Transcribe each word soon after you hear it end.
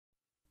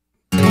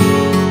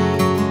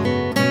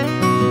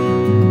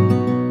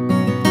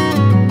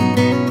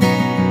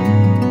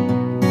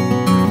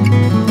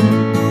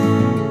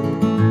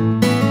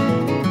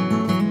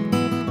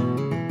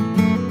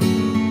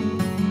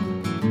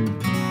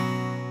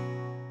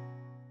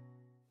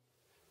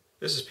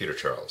This is Peter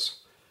Charles.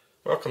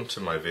 Welcome to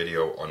my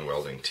video on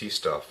welding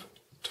T-stuff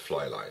to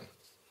fly line.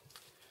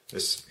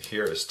 This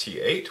here is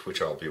T8,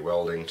 which I'll be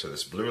welding to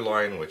this blue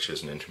line, which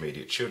is an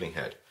intermediate shooting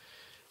head.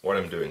 What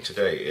I'm doing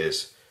today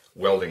is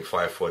welding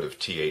 5 foot of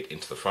T8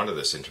 into the front of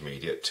this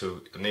intermediate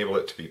to enable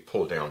it to be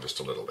pulled down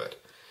just a little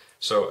bit.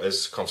 So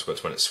as a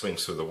consequence, when it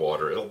swings through the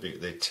water,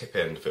 the tip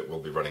end of it will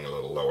be running a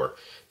little lower,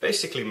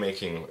 basically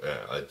making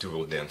a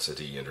dual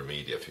density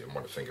intermediate, if you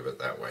want to think of it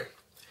that way.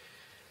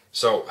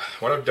 So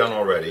what I've done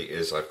already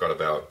is I've got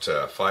about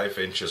 5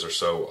 inches or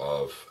so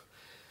of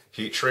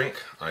heat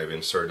shrink. I've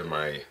inserted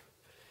my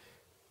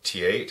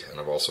T8 and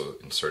I've also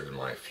inserted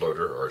my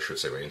floater, or I should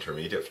say my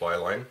intermediate fly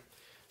line.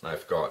 And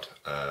I've got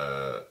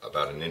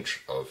about 1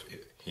 inch of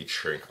heat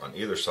shrink on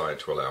either side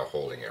to allow a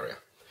holding area.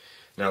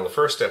 Now the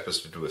first step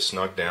is to do a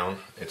snug down.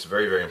 It's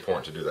very, very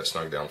important to do that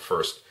snug down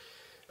first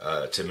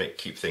to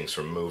keep things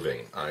from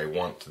moving. I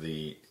want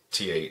the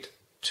T8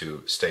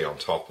 to stay on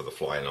top of the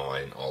fly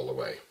line all the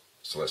way.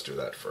 So let's do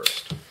that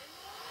first.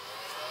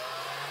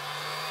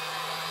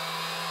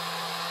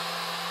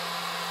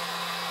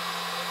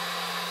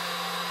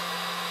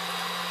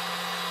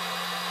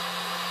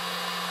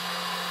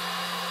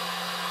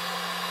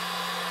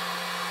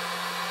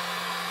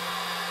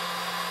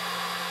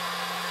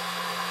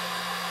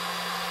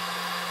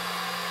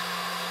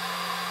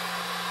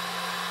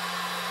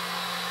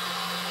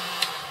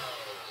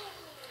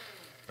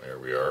 There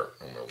we are,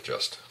 and we'll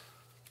just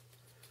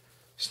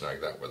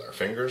snag that with our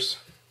fingers.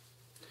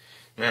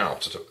 Now,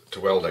 to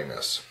welding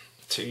this,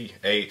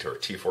 T8 or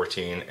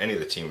T14, any of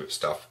the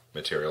T-stuff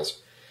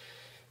materials,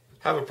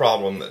 have a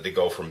problem that they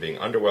go from being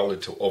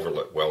underwelded to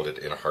overwelded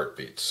in a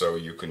heartbeat. So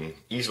you can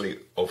easily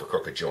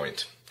overcook a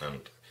joint.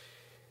 And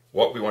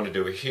what we want to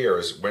do here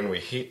is when we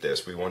heat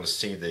this, we want to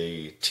see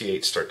the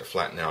T8 start to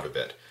flatten out a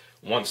bit.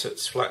 Once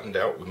it's flattened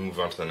out, we move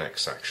on to the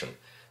next section.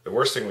 The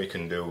worst thing we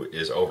can do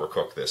is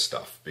overcook this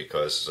stuff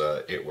because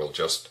it will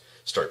just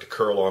start to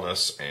curl on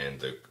us and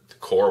the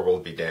core will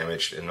be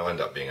damaged and it'll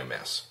end up being a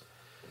mess.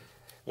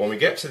 When we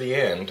get to the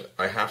end,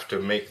 I have to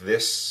make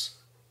this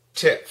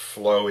tip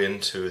flow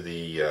into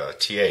the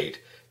T8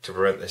 to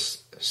prevent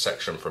this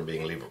section from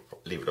being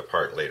levered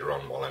apart later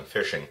on while I'm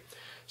fishing.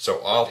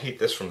 So I'll heat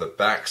this from the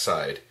back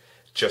side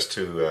just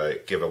to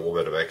give a little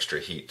bit of extra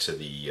heat to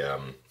the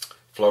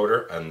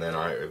floater, and then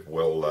I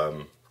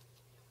will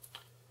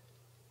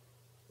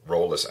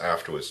roll this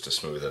afterwards to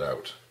smooth it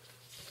out.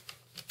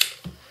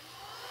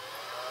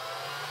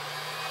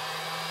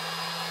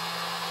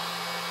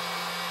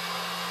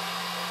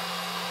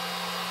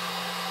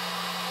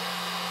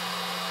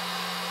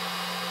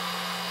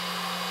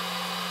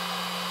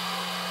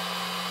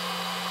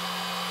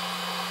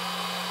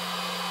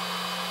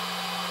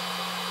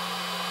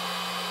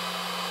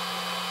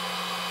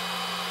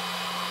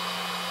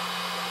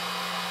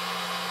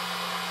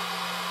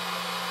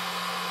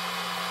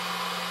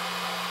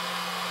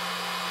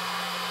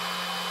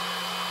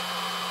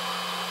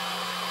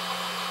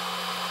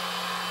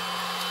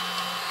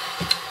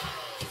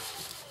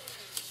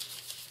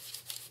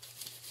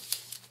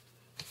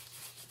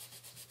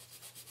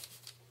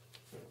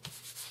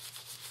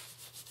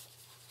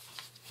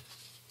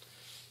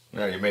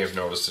 Now you may have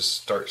noticed this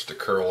starts to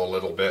curl a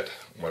little bit.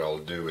 What I'll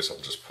do is I'll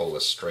just pull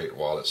this straight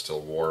while it's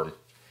still warm,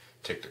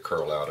 take the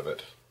curl out of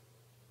it.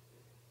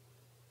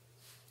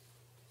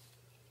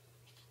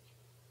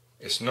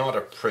 It's not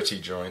a pretty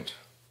joint.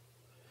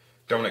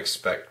 Don't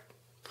expect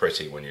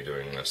pretty when you're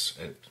doing this.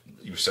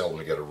 You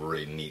seldom get a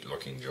really neat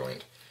looking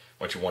joint.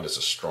 What you want is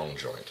a strong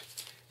joint.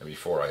 And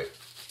before I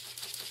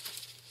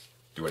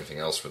do anything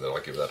else with it, I'll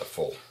give that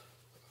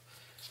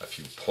a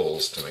few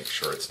pulls to make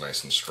sure it's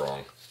nice and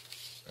strong.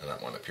 And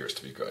that one appears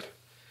to be good.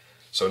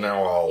 So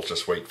now I'll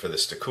just wait for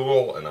this to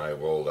cool, and I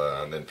will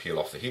then peel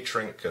off the heat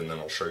shrink, and then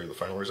I'll show you the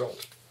final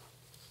result.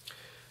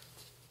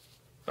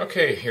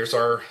 Okay, here's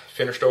our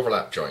finished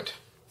overlap joint.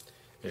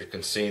 As you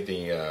can see,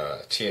 the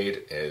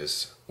T8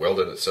 is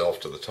welded itself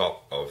to the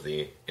top of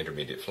the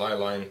intermediate fly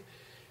line.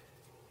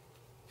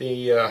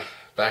 The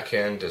back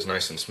end is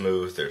nice and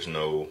smooth. There's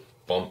no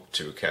bump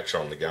to catch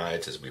on the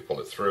guides as we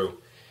pull it through.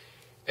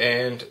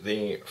 And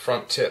the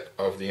front tip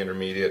of the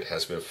intermediate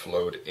has been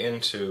flowed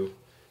into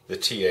the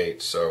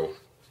T8 so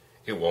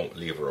it won't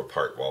lever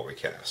apart while we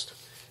cast.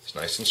 It's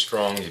nice and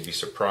strong. You'd be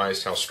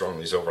surprised how strong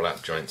these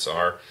overlap joints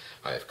are.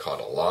 I have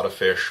caught a lot of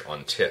fish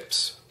on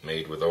tips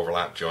made with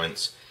overlap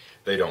joints.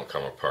 They don't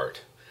come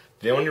apart.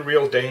 The only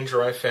real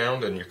danger I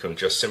found, and you can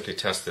just simply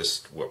test this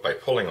by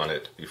pulling on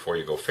it before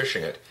you go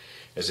fishing it,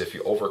 is if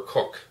you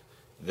overcook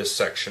this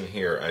section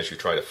here as you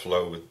try to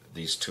flow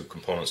these two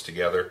components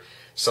together.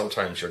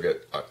 Sometimes you'll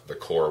get the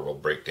core will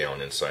break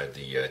down inside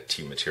the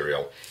T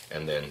material,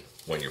 and then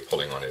when you're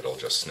pulling on it, it'll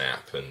just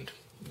snap and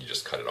you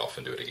just cut it off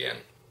and do it again.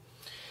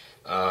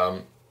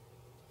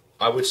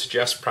 I would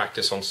suggest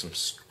practice on some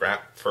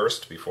scrap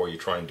first before you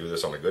try and do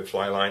this on a good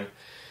fly line.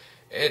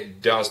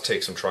 It does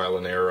take some trial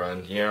and error,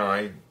 and yeah,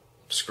 I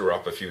screw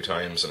up a few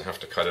times and have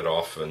to cut it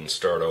off and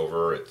start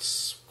over.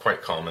 It's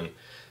quite common,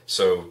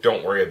 so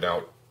don't worry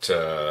about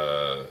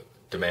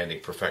demanding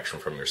perfection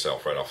from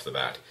yourself right off the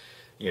bat.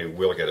 you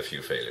will get a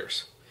few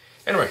failures.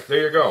 Anyway,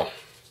 there you go.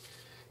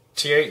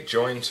 T8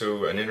 joined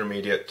to an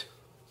intermediate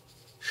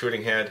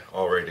shooting head,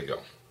 all ready to go.